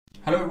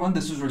Hello everyone,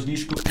 this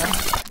is Gupta,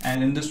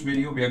 and in this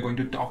video we are going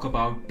to talk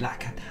about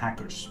Blackhat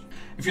Hackers.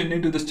 If you're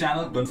new to this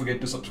channel, don't forget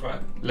to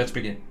subscribe. Let's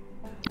begin.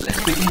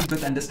 Let's begin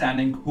with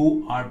understanding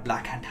who are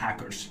Blackhat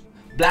Hackers.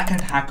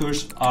 Blackhat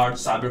Hackers are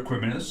cyber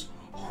criminals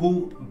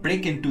who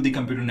break into the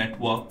computer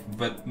network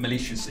with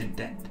malicious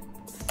intent.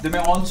 They may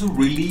also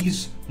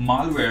release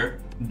malware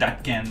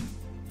that can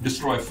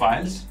destroy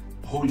files,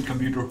 hold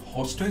computer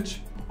hostage,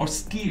 or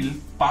steal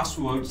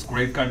passwords,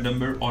 credit card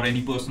number, or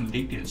any personal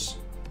details.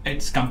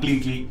 It's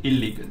completely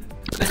illegal.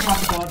 Let's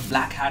talk about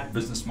Black Hat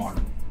business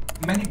model.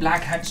 Many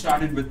Black Hats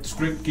started with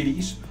script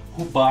kiddies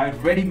who buy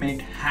ready-made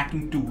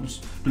hacking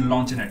tools to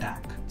launch an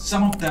attack.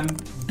 Some of them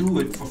do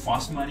it for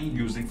fast money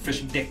using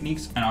phishing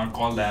techniques and are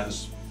called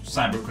as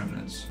cyber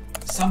criminals.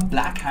 Some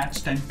Black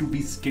Hats tend to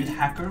be skilled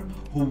hackers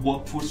who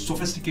work for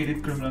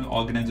sophisticated criminal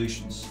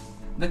organizations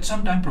that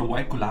sometimes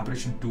provide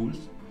collaboration tools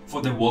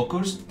for their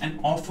workers and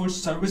offer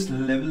service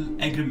level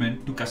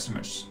agreement to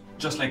customers,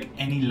 just like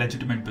any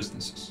legitimate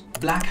businesses.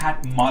 Black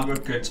Hat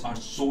malware kits are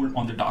sold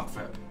on the dark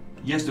web.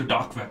 Yes, the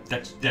dark web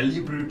that's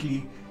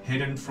deliberately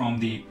hidden from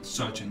the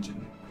search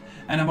engine.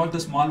 And about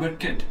this malware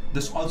kit,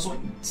 this also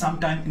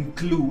sometimes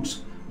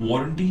includes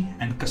warranty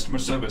and customer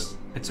service.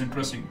 It's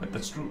interesting, but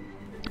that's true.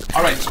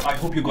 Alright, so I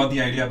hope you got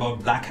the idea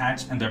about Black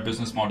Hats and their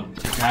business model.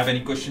 If you have any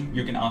question,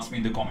 you can ask me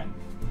in the comment.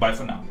 Bye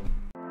for now.